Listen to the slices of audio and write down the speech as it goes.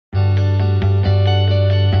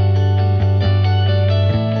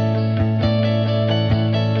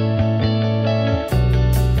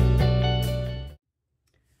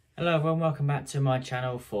Hello everyone, welcome back to my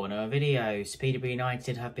channel for another video. Peterborough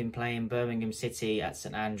United have been playing Birmingham City at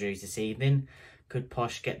St Andrews this evening. Could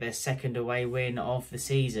Posh get their second away win of the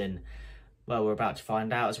season? Well, we're about to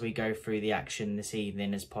find out as we go through the action this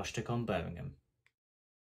evening as Posh took on Birmingham.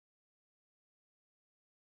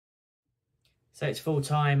 So it's full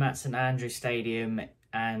time at St Andrews Stadium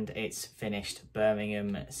and it's finished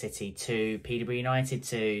Birmingham City 2, Peterborough United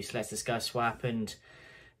 2. So let's discuss what happened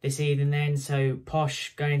this evening then. So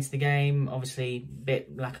Posh going into the game, obviously a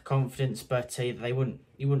bit lack of confidence, but you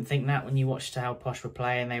wouldn't think that when you watched how Posh were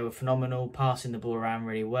playing. They were phenomenal, passing the ball around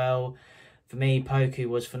really well. For me, Poku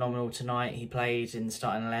was phenomenal tonight. He played in the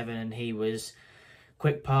starting 11 and he was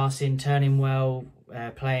quick passing, turning well,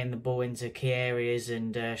 playing the ball into key areas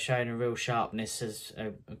and showing a real sharpness as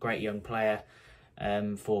a great young player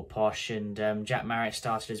for Posh. And Jack Marriott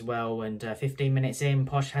started as well, and 15 minutes in,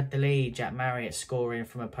 Posh had the lead. Jack Marriott scoring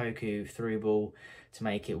from a Poku through ball to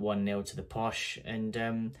make it 1-0 to the Posh.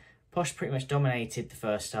 And Posh pretty much dominated the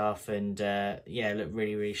first half and yeah, looked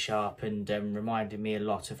really sharp and reminded me a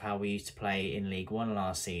lot of how we used to play in League One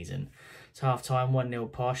last season. It's half time,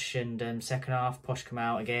 1-0 Posh, and second half Posh come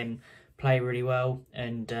out again, play really well,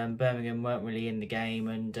 and Birmingham weren't really in the game,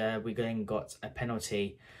 and we then got a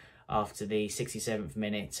penalty after the 67th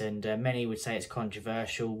minute, and many would say it's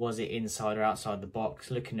controversial. Was it inside or outside the box?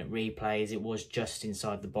 Looking at replays, it was just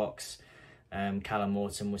inside the box. Callum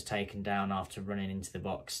Morton was taken down after running into the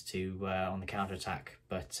box to on the counter-attack,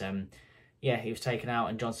 but yeah, he was taken out,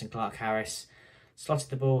 and Johnson Clark-Harris slotted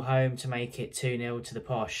the ball home to make it 2-0 to the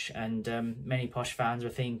Posh. And many Posh fans were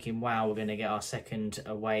thinking, wow, we're going to get our second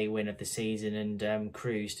away win of the season and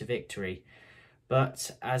cruise to victory.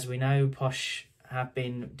 But as we know, Posh have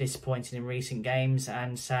been disappointing in recent games,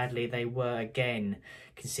 and sadly they were again,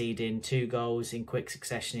 conceding 2 goals in quick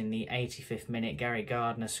succession. In the 85th minute, Gary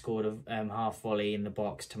Gardner scored a half volley in the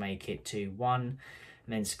box to make it 2-1, and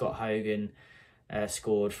then Scott Hogan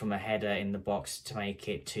scored from a header in the box to make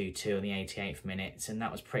it 2-2 in the 88th minute, and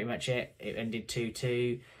that was pretty much it. It ended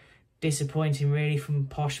 2-2. Disappointing really from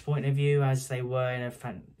Posh point of view, as they were in a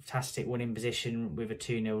fantastic winning position with a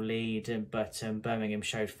 2-0 lead, but Birmingham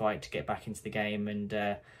showed fight to get back into the game,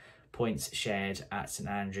 and points shared at St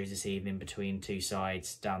Andrews this evening between two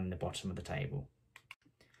sides down the bottom of the table.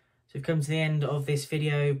 So we've come to the end of this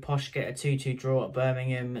video. Posh get a 2-2 draw at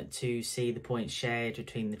Birmingham to see the points shared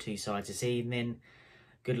between the two sides this evening.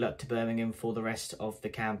 Good luck to Birmingham for the rest of the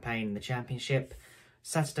campaign in the Championship.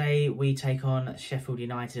 Saturday, we take on Sheffield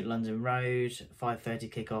United at London Road, 5:30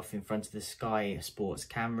 kickoff in front of the Sky Sports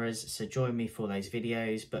cameras. So join me for those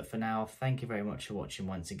videos. But for now, thank you very much for watching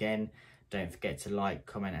once again. Don't forget to like,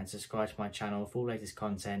 comment and subscribe to my channel for all latest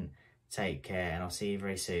content. Take care, and I'll see you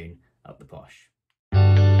very soon. Up the Posh.